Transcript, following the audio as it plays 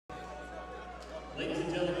Ladies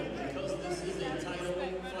and gentlemen, because this is a title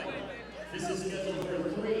fight, this is scheduled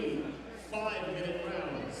for 3 5-minute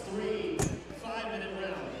rounds. 3 5-minute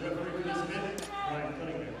rounds. Referee for this event, Brian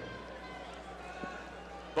Cunningham.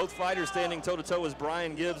 Both fighters standing toe-to-toe as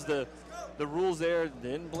Brian gives the rules there.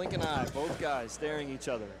 Didn't blink an eye. Both guys staring each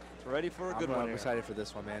other. Ready for a good one. I'm excited for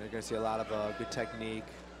this one, man. You're going to see a lot of good technique,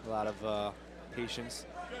 a lot of patience.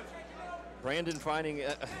 Brandon finding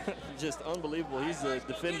just unbelievable. He's the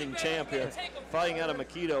defending champ here, fighting out of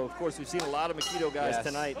Aikido. Of course, we've seen a lot of Aikido guys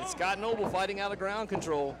tonight. And Scott Noble fighting out of ground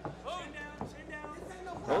control.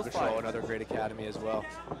 Ground control, another great academy as well.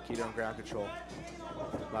 Aikido and ground control.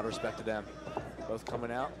 A lot of respect to them. Both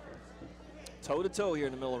coming out. Toe-to-toe here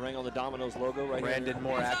in the middle of the ring on the Domino's logo right Brandon here.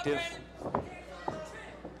 more active.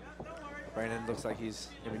 Brandon looks like he's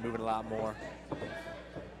going to be moving a lot more.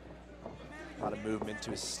 A lot of movement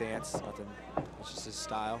to his stance, nothing, it's just his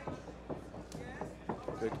style.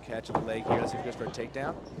 Good catch of the leg here, let's see if he goes for a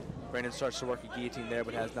takedown. Brandon starts to work a guillotine there,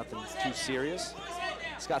 but has nothing too serious.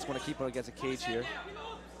 Scott's want to keep him against a cage here,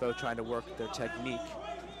 both trying to work their technique.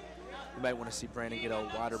 You might want to see Brandon get a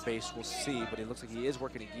wider base, we'll see, but it looks like he is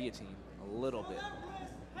working a guillotine a little bit.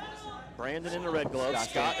 Brandon in the red gloves,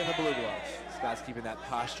 Scott in the blue gloves. Scott's keeping that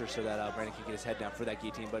posture so that Brandon can get his head down for that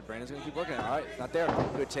guillotine, but Brandon's going to keep working. All right, not there.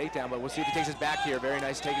 Good takedown, but we'll see if he takes his back here. Very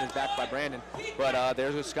nice taking his back by Brandon. But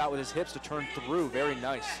there's Scott with his hips to turn through. Very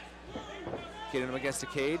nice. Getting him against the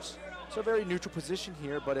cage. So a very neutral position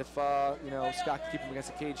here, but if you know, Scott can keep him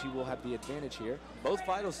against the cage, he will have the advantage here. Both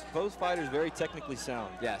fighters very technically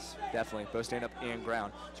sound. Yes, definitely. Both stand up and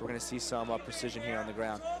ground. So we're going to see some precision here on the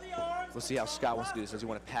ground. We'll see how Scott wants to do this. Does he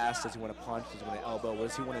want to pass? Does he want to punch? Does he want to elbow? What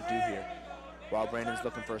does he want to do here? While Brandon's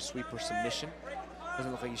looking for a sweep or submission.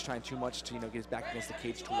 Doesn't look like he's trying too much to, get his back against the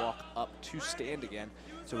cage to walk up to stand again.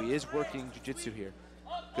 So he is working jiu-jitsu here.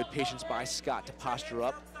 Good patience by Scott to posture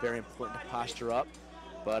up. Very important to posture up.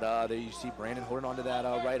 But there you see Brandon holding onto that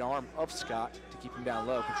right arm of Scott to keep him down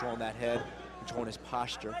low, controlling that head, controlling his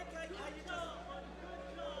posture.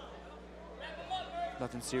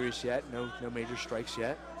 Nothing serious yet. No major strikes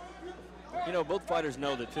yet. You know, both fighters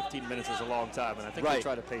know that 15 minutes is a long time, and I think they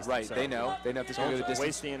try to pace themselves. They know. They know if this is going to go the distance.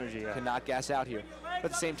 Waste the energy. Cannot gas out here. But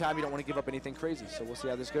at the same time, you don't want to give up anything crazy, so we'll see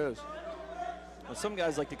how this goes. Well, some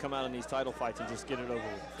guys like to come out in these title fights and just get it over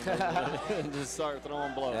with. And just start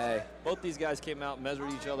throwing blows. Hey. Both these guys came out,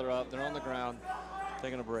 measured each other up. They're on the ground,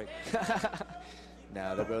 taking a break.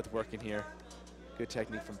 No, they're both working here. Good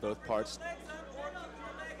technique from both parts.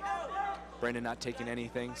 Brandon not taking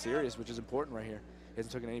anything serious, which is important right here. He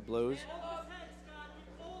hasn't taken any blows.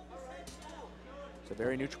 It's a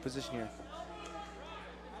very neutral position here.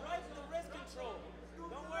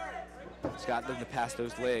 Scott looking to pass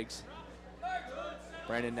those legs.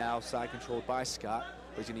 Brandon now side controlled by Scott,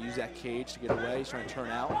 but he's going to use that cage to get away. He's trying to turn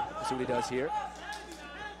out. Let's see what he does here.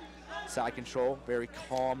 Side control, very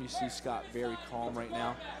calm. You see Scott very calm right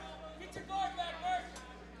now.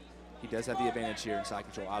 He does have the advantage here in side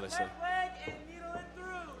control, obviously.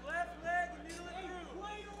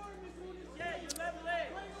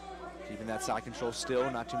 Keeping that side control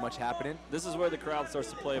still, not too much happening. This is where the crowd starts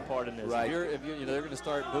to play a part in this. Right. If they're going to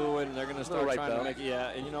start booing, they're going to start trying to make it. Yeah,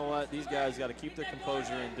 and you know what? These guys got to keep their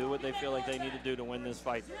composure and do what they feel like they need to do to win this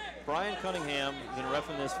fight. Brian Cunningham has been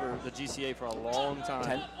reffing this for the GCA for a long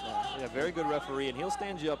time. Yeah, very good referee, and he'll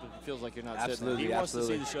stand you up if it feels like you're not sitting. He wants to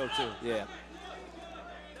see the show too. Yeah.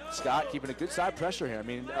 Scott keeping a good side pressure here. I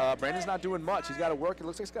mean, Brandon's not doing much. He's got to work. It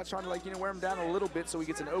looks like Scott's trying to, wear him down a little bit so he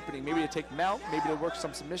gets an opening. Maybe to take him out, maybe to work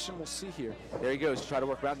some submission. We'll see here. There he goes. Try to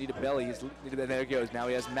work around. Need a belly. There he goes. Now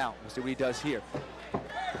he has mount. We'll see what he does here.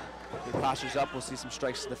 He postures up. We'll see some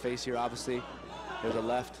strikes to the face here, obviously. There's a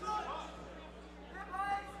left.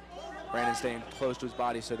 Brandon staying close to his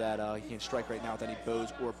body so that he can't strike right now with any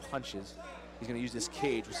bows or punches. He's going to use this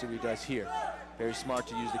cage. We'll see what he does here. Very smart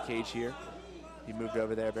to use the cage here. He moved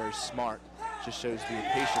over there, very smart. Just shows the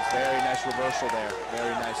patience. Very nice reversal there. Very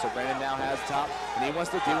nice. So Brandon now has top, and he wants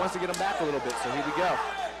to get him back a little bit. So here we go.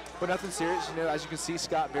 But nothing serious. As you can see,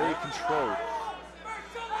 Scott very controlled.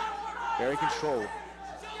 Very controlled.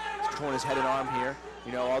 He's controlling his head and arm here.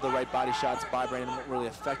 All the right body shots by Brandon won't really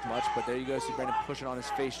affect much, but there you go. See Brandon pushing on his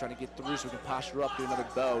face, trying to get through so he can posture up, do another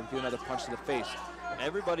bow, do another punch to the face.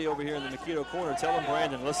 Everybody over here in the Aikido corner telling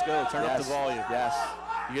Brandon, let's go, turn up the volume. Yes.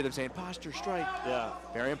 You hear them saying, posture, strike. Yeah.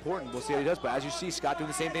 Very important. We'll see how he does. But as you see, Scott doing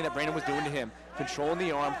the same thing that Brandon was doing to him. Controlling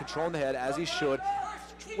the arm, controlling the head, as he should.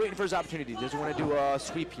 Waiting for his opportunity. Does he want to do a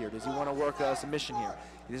sweep here? Does he want to work a submission here?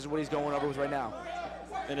 This is what he's going over with right now.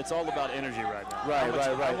 And it's all about energy right now. Right.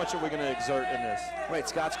 How much are we going to exert in this? Right,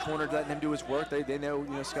 Scott's cornered, letting him do his work. They know,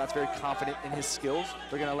 Scott's very confident in his skills.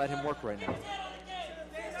 They're going to let him work right now.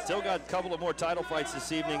 Still got a couple of more title fights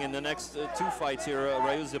this evening in the next 2 fights here.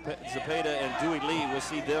 Raul Zepeda and Dewey Lee. We'll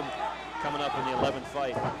see them coming up in the 11th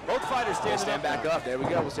fight. Both fighters stand back up. There we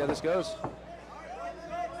go. We'll see how this goes.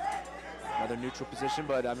 Another neutral position,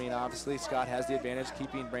 but I mean, obviously Scott has the advantage,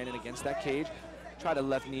 keeping Brandon against that cage. Try to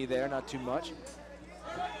left knee there, not too much.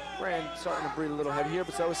 Brandon starting to breathe a little heavy here,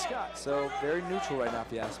 but so is Scott. So very neutral right now,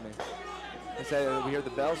 if you ask me. I say we hear the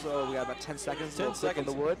bell, so we got about 10 seconds. 10 seconds.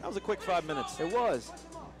 On the wood. That was a quick 5 minutes. It was.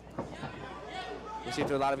 We'll see if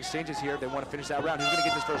there are a lot of exchanges here. If they want to finish that round. Who's going to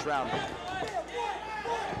get this first round?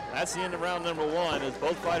 That's the end of round number 1 as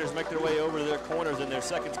both fighters make their way over to their corners and their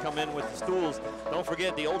seconds come in with the stools. Don't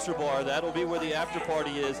forget the Ultra Bar. That'll be where the after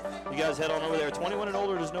party is. You guys head on over there. 21 and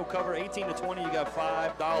older, there's no cover. 18 to 20, you got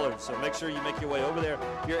 $5. So make sure you make your way over there.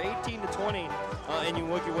 If you're 18 to 20 and you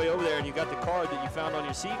work your way over there and you got the card that you found on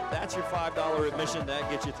your seat, that's your $5 admission. That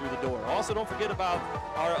gets you through the door. Also, don't forget about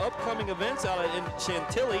our upcoming events out in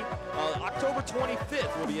Chantilly. October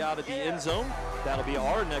 25th, we'll be out at the End Zone. That'll be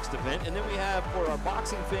our next event. And then we have, for our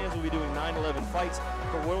boxing fans, we'll be doing 9/11 fights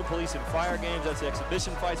for World Police and Fire Games. That's the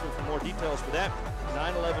exhibition fights, but for more details for that,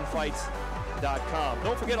 911fights.com.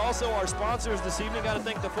 Don't forget also our sponsors this evening. Got to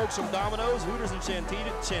thank the folks from Domino's, Hooters, and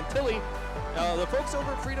Chantilly. The folks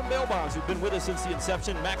over at Freedom Bail Bonds who've been with us since the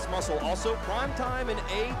inception. Max Muscle, also Prime Time in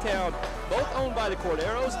A-Town, both owned by the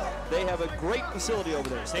Corderos. They have a great facility over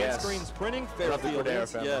there. Sandscreens Printing, Fairfield.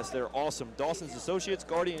 Yes, they're awesome. Dawson's Associates,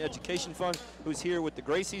 Guardian Education Fund, who's here with the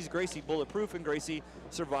Gracies, Gracie Bulletproof, and Gracie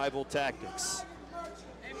Survival Tactics.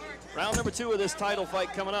 Round number 2 of this title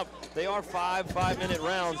fight coming up. They are 5-minute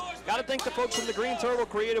rounds. Got to thank the folks from the Green Turtle,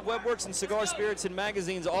 Creative Webworks, and Cigar Spirits and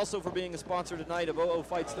Magazines also for being a sponsor tonight of OO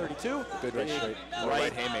Fights 32. Good right straight.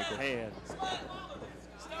 Right haymaker. Hand.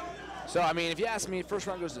 So, I mean, if you ask me, first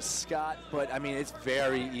round goes to Scott, but, I mean, it's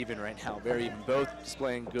very even right now. Very even. Both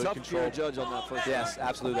displaying good Tough control. Tough judge on that first round. Yes,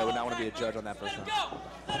 absolutely. I would not want to be a judge on that first round.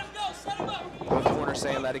 Both corners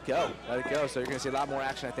saying let it go. Let it go. So you're going to see a lot more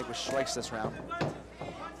action, I think, with strikes this round.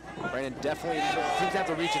 Brandon definitely seems to have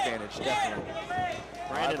the reach advantage, definitely.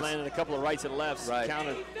 Brandon landed a couple of rights and lefts. Right.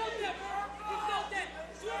 Counted.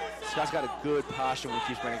 Scott's got a good posture when he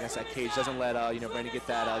keeps Brandon against that cage. Doesn't let Brandon get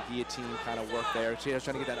that guillotine kind of work there. So he's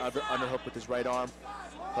trying to get that underhook with his right arm.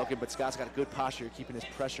 Okay, but Scott's got a good posture, keeping his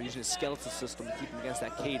pressure, using his skeletal system to keep him against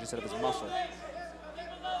that cage instead of his muscle.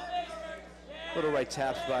 Little right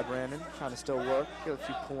taps by Brandon, trying to still work, get a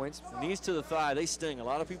few points. Knees to the thigh, they sting. A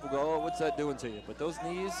lot of people go, oh, what's that doing to you? But those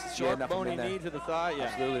knees, short, bony knee to the thigh, yeah.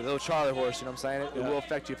 Absolutely, a little Charlie horse, you know what I'm saying? It will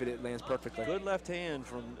affect you if it lands perfectly. Good left hand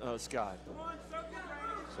from Scott.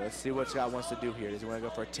 So let's see what Scott wants to do here. Does he want to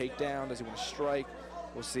go for a takedown? Does he want to strike?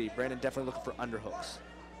 We'll see. Brandon definitely looking for underhooks.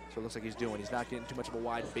 So it looks like he's doing. He's not getting too much of a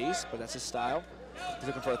wide base, but that's his style. He's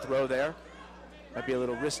looking for a throw there. Might be a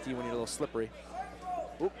little risky when you're a little slippery.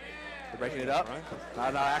 Oop. They're breaking it up.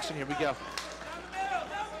 Not action. Here we go.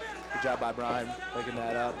 Good job by Brian breaking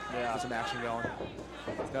that up. Yeah. Get some action going.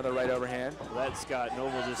 Another right overhand. Well, that's Scott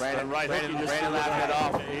Noble just Brandon laughing it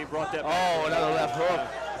off. He brought that back. Oh, another left hook.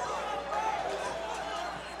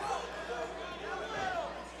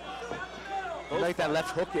 Like that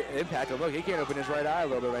left hook impact. Look, he can't open his right eye a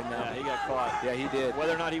little bit right now. Yeah, he got caught. Yeah, he did.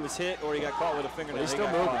 Whether or not he was hit or he got caught with a fingernail. Well, he's still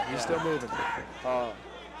moving. He's still moving.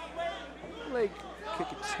 Leg kick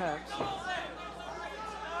attempt.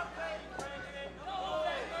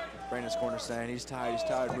 Brandon's corner saying he's tired. He's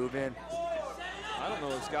tired. Move in. I don't know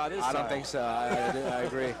if Scott is tired. I don't think so. I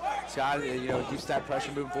agree. Scott, keeps that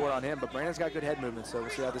pressure moving forward on him, but Brandon's got good head movement, so we'll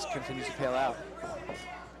see how this continues to pale out.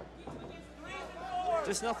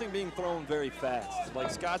 Just nothing being thrown very fast. Like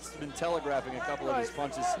Scott's been telegraphing a couple of his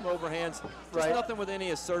punches, some overhands. Just nothing with any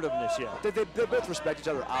assertiveness yet. They both respect each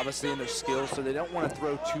other, obviously, in their skills, so they don't want to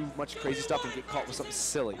throw too much crazy stuff and get caught with something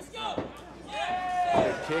silly.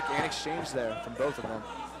 Good kick and exchange there from both of them.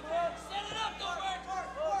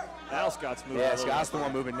 Now Scott's moving. Yeah, Scott's the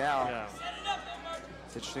one moving now. Yeah.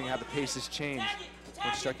 It's interesting how the paces change.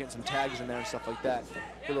 Once you start getting some tags in there and stuff like that.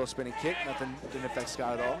 Good little spinning kick. Nothing didn't affect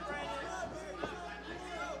Scott at all.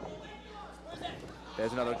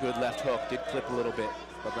 There's another good left hook. Did clip a little bit,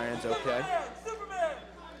 but Brandon's okay.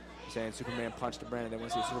 He's saying Superman punch to Brandon. They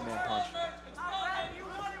want to see a Superman punch.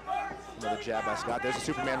 Another jab by Scott. There's a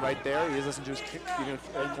Superman right there. He is listening to his kick.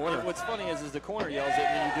 Corner. What's funny is the corner yells it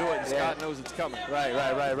and you do it, and Scott knows it's coming. Right.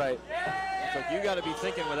 It's like you got to be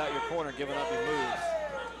thinking without your corner giving up your moves.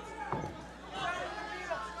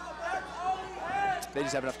 They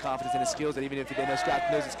just have enough confidence in his skills that even if they know Scott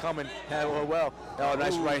knows it's coming, well. Oh,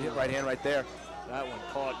 nice right hand right there. That one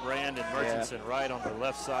caught Brandon Murchison right on the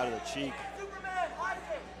left side of the cheek.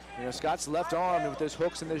 You know, Scott's left arm with those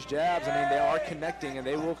hooks and those jabs, I mean, they are connecting, and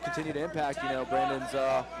they will continue to impact, you know, Brandon's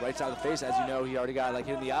right side of the face. As you know, he already got, like,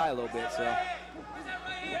 hit in the eye a little bit, so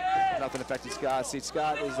nothing affected Scott. See,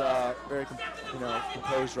 Scott is very, you know,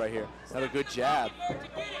 composed right here. Another good jab.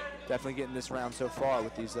 Definitely getting this round so far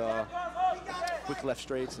with these quick left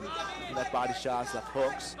straights and left body shots, left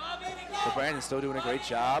hooks. But Brandon's still doing a great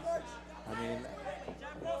job. I mean,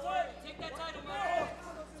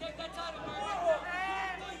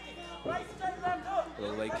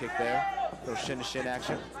 little leg kick there, little shin-to-shin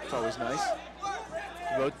action. It's always nice.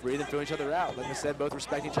 Both breathe and feel each other out. Like I said, both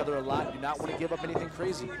respect each other a lot. Do not want to give up anything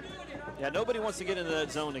crazy. Yeah, nobody wants to get into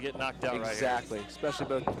that zone to get knocked out right here. Exactly, especially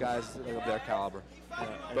both guys of their caliber. Yeah.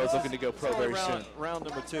 Both looking to go pro very soon. Round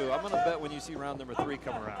number 2. I'm going to bet when you see round number 3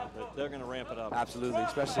 come around that they're going to ramp it up. Absolutely,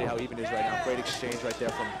 especially how even it is right now. Great exchange right there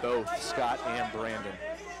from both Scott and Brandon.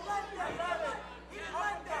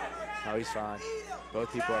 Oh, he's fine.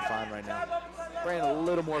 Both people are fine right now. Brandon a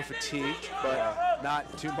little more fatigued, but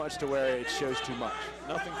not too much to where it shows too much.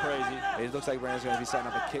 Nothing crazy. It looks like Brandon's going to be setting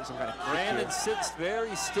up a kick, some kind of kick. Brandon sits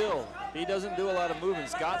very still. He doesn't do a lot of movement.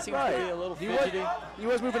 Scott seems to be a little fidgety. He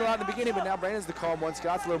was moving a lot in the beginning, but now Brandon's the calm one.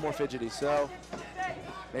 Scott's a little more fidgety. So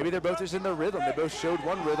maybe they're both just in their rhythm. They both showed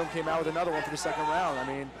one rhythm, came out with another one for the second round. I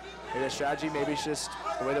mean, maybe a strategy, maybe it's just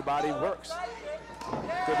the way their body works.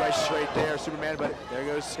 Good right straight there, Superman, but there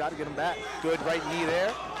goes Scott to get him back. Good right knee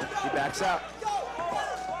there. He backs out.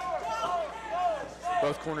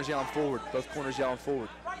 Both corners yelling forward. Both corners yelling forward.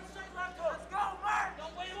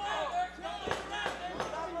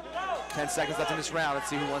 10 seconds left in this round. Let's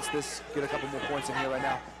see who wants this. Get a couple more points in here right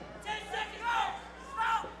now.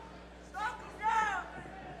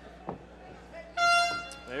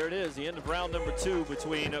 There it is, the end of round number 2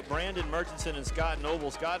 between Brandon Murchison and Scott Noble.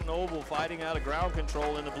 Scott Noble fighting out of ground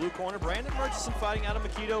control in the blue corner. Brandon Murchison fighting out of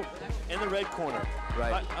Makito in the red corner.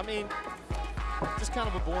 Right. I mean, just kind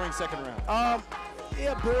of a boring second round.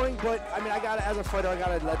 Yeah, boring, but I mean, as a fighter,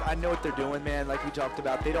 I know what they're doing, man. Like we talked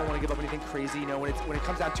about, they don't want to give up anything crazy. You know, when it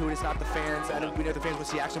comes down to it, it's not the fans. We know the fans want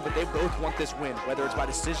to see action, but they both want this win, whether it's by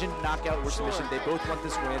decision, knockout, or submission. They both want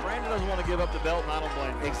this win. Brandon doesn't want to give up the belt, and I don't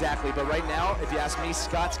blame him. Exactly, but right now, if you ask me,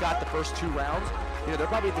 Scott's got the first 2 rounds. You know, the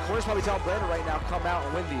corner's probably telling Brandon right now, come out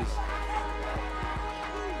and win these.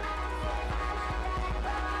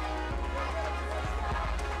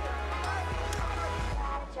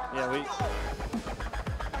 Yeah,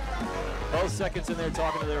 both seconds in there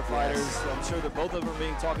talking to their fighters. Yes. I'm sure that both of them are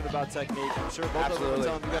being talking about technique. I'm sure both of them are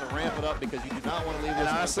telling them you got to ramp it up because you do not want to leave this.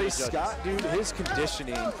 And honestly, Scott, dude, his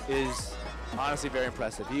conditioning is honestly very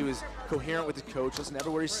impressive. He was coherent with his coach, listening to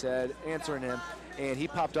every word he said, answering him, and he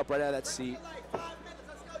popped up right out of that seat.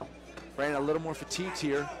 Brandon a little more fatigued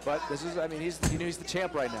here, but this is, I mean, he's the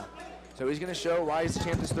champ right now. So he's going to show why he's the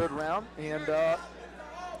champ this 3rd round, and but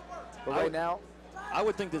right now, I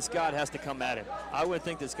would think that Scott has to come at him. I would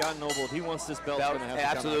think that Scott Noble, if he wants this belt, is going to have to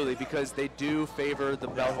come absolutely, because they do favor the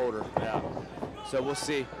belt holder. Yeah. So we'll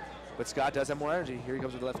see. But Scott does have more energy. Here he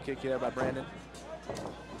comes with the left kick here by Brandon.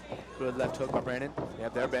 Good left hook by Brandon. Yeah,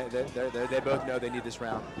 they both know they need this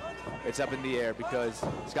round. It's up in the air because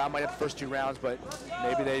Scott might have the first 2 rounds, but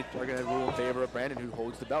maybe they are going to rule in favor of Brandon, who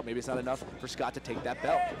holds the belt. Maybe it's not enough for Scott to take that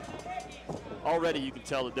belt. Already you can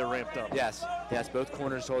tell that they're ramped up. Yes, both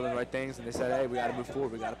corners holding the right things, and they said, hey, we got to move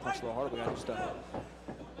forward. We got to punch a little harder. We got to do stuff.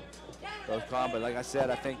 Both calm, but like I said,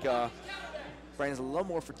 I think Brandon's a little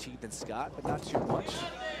more fatigued than Scott, but not too much.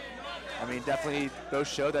 I mean, definitely both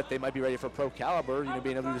show that they might be ready for pro caliber, you know,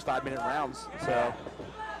 being able to do 5-minute rounds. So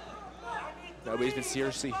nobody's been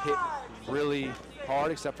seriously hit really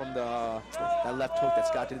hard except from that left hook that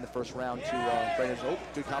Scott did in the first round to Brandon's. Oh,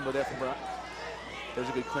 good combo there from Brandon. There's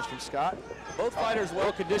a good clinch from Scott. Both fighters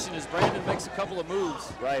well conditioned as Brandon makes a couple of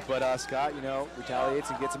moves. Right, but Scott, you know,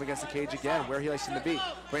 retaliates and gets him against the cage again, where he likes him to be.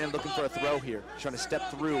 Brandon looking for a throw here. He's trying to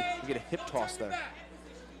step through and get a hip toss there.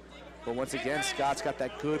 But once again, Scott's got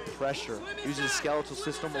that good pressure. Uses his skeletal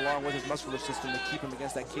system along with his muscular system to keep him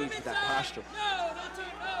against that cage with that posture.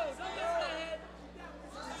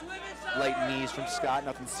 Light knees from Scott,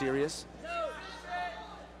 nothing serious.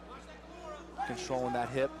 Controlling that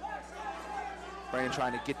hip. Brandon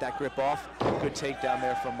trying to get that grip off. Good takedown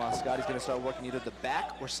there from Scott. He's going to start working either the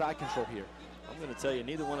back or side control here. I'm going to tell you,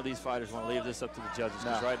 neither one of these fighters want to leave this up to the judges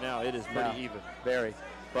because right now it is pretty even. Very.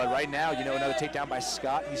 But right now, you know, another takedown by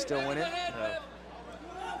Scott. He's still winning. Yeah.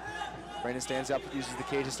 Brandon stands up, uses the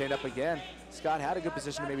cage to stand up again. Scott had a good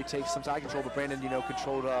position to maybe take some side control, but Brandon, you know,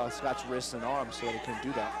 controlled Scott's wrists and arms so that he couldn't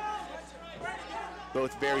do that.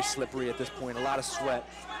 Both very slippery at this point, a lot of sweat.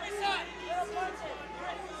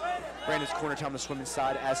 Brandon's corner telling him to swim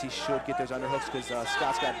inside, as he should, get those underhooks, because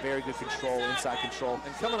Scott's got very good control, inside control.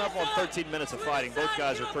 And coming up on 13 minutes of fighting, both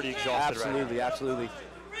guys are pretty exhausted right now. Absolutely, absolutely.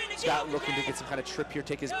 Scott looking to get some kind of trip here,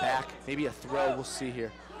 take his back, maybe a throw, we'll see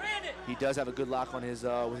here. He does have a good lock on his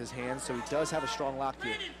with his hands, so he does have a strong lock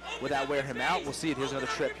here. Will that wear him out? We'll see it. Here's another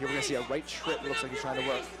trip. Here we're gonna see a right trip. It looks like he's trying to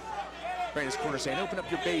work. Brandon's corner saying, open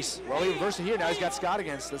up your base. Well, he reversed it here. Now he's got Scott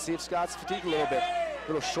against. Let's see if Scott's fatigued a little bit.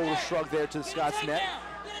 Little shoulder shrug there to Scott's neck.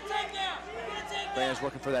 Brandon's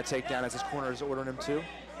working for that takedown as his corner is ordering him to.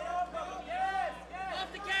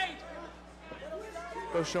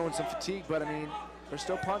 Both showing some fatigue, but I mean, they're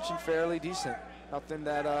still punching fairly decent. Nothing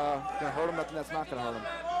that gonna hurt him, nothing that's not gonna hurt him.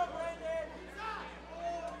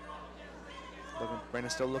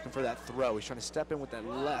 Brandon's still looking for that throw. He's trying to step in with that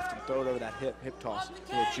left and throw it over that hip toss, a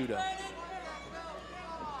little judo.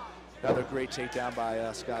 Another great takedown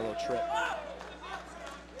by Scott, a little trip.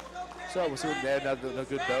 So we'll see what there, another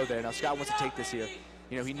good bow there. Now Scott wants to take this here.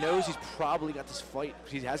 You know, he knows he's probably got this fight.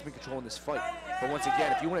 He has been controlling this fight. But once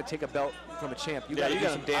again, if you want to take a belt from a champ, you got to do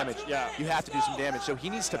some damage. You have to do some damage. So he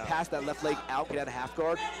needs to pass that left leg out, get out of half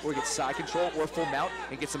guard, or get side control, or full mount,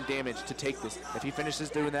 and get some damage to take this. If he finishes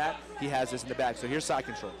doing that, he has this in the bag. So here's side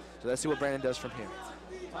control. So let's see what Brandon does from here.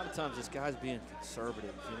 A lot of times this guy's being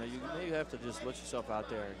conservative. You know, you maybe have to just let yourself out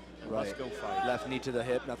there and let's go fight. Left knee to the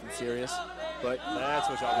hip, nothing serious. But that's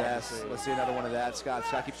what I want to see. Let's see another one of that. Scott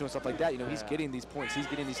keeps doing stuff like that. You know, he's getting these points. He's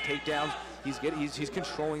getting these takedowns. He's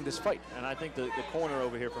controlling this fight. And I think the corner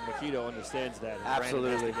over here from Makito understands that.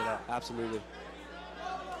 Absolutely. Absolutely.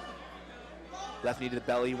 Left knee to the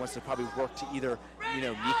belly. He wants to probably work to either, you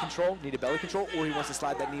know, knee control, knee to belly control, or he wants to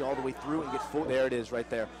slide that knee all the way through and get full. There it is right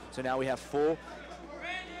there. So now we have full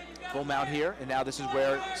mount here, and now this is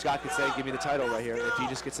where Scott could say, give me the title right here, if he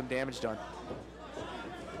just gets some damage done.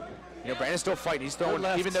 You know, Brandon's still fighting. He's throwing,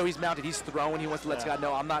 even though he's mounted, he's throwing. He wants to let Scott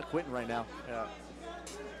know, I'm not quitting right now.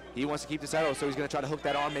 He wants to keep the title, so he's going to try to hook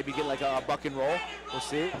that arm, maybe get like a buck and roll. We'll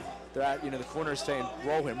see. You know, the corner is saying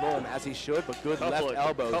roll him as he should, but good left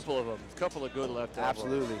elbows. Couple of them. Couple of good left elbows.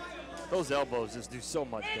 Absolutely. Those elbows just do so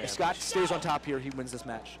much damage. If Scott stays on top here, he wins this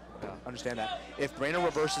match. Understand that. If Brandon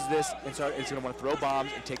reverses this, it's going to want to throw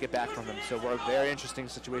bombs and take it back from him. So we're a very interesting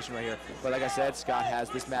situation right here. But like I said, Scott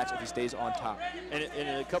has this match if he stays on top. And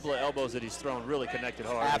a couple of elbows that he's thrown really connected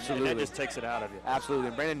hard. Absolutely. And that just takes it out of you. Absolutely.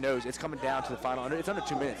 And Brandon knows it's coming down to the final. It's under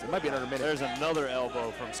 2 minutes. It might be another minute. There's another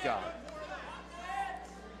elbow from Scott.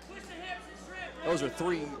 Those are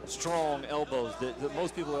 3 strong elbows that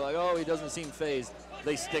most people are like, oh, he doesn't seem phased.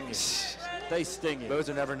 They sting you. They sting you. Those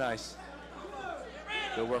are never nice.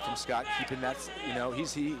 Good work from Scott, keeping that, you know,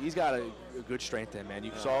 he's got a good strength in, man.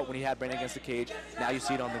 You saw it when he had Brandon against the cage. Now you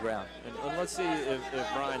see it on the ground. And let's see if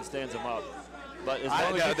Brian stands him up. But as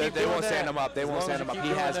long as you keep they won't that, stand him up. They won't stand him up. He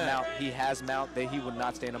has that. mount. He has mount. He will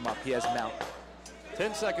not stand him up. He has mount.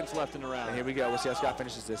 10 seconds left in the round. And here we go. We'll see how Scott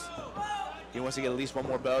finishes this. He wants to get at least one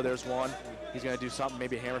more bow. There's one. He's going to do something,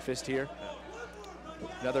 maybe a hammer fist here.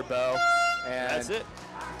 Another bow. And that's it.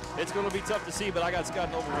 It's going to be tough to see, but I got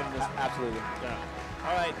Scott Noble winning this. Absolutely. Yeah.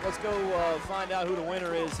 All right, let's go find out who the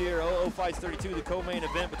winner is here. OO Fights 32, the co-main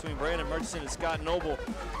event between Brandon Murchison and Scott Noble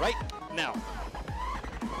right now.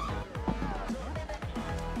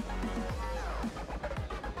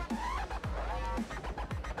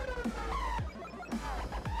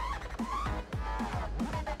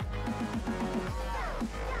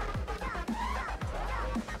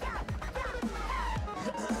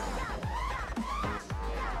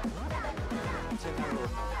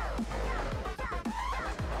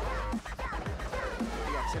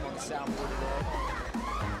 Him on the soundboard today.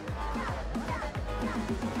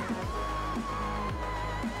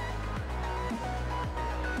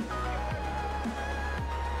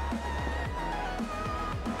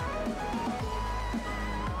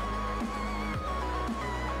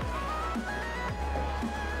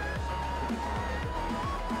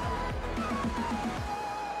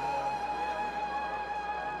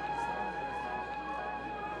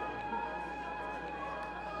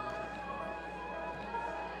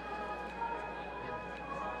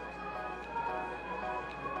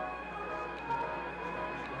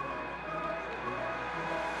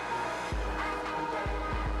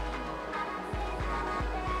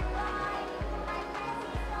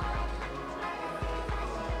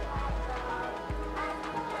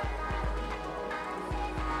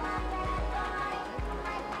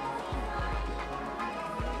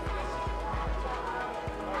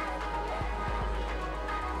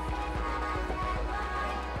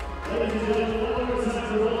 Ladies and gentlemen, one more time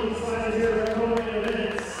for Rolling Slides here at our co-main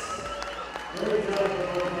events. Great job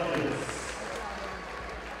for our players.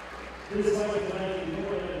 This fight tonight is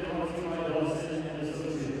important and brought to you by Dawson and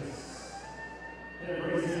Associates. And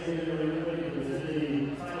racing in the Middleweight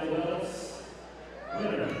presenting title belts.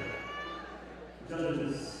 Winner.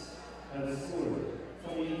 Judges have scored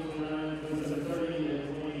 20-29, 27-30, and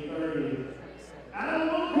 20-30. Out of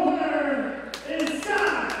the corner is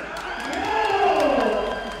Scott.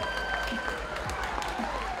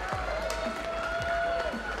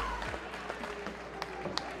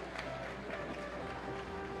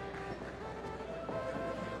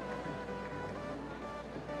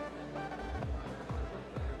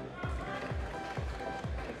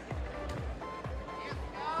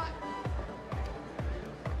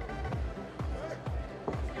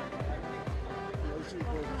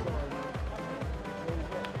 Super.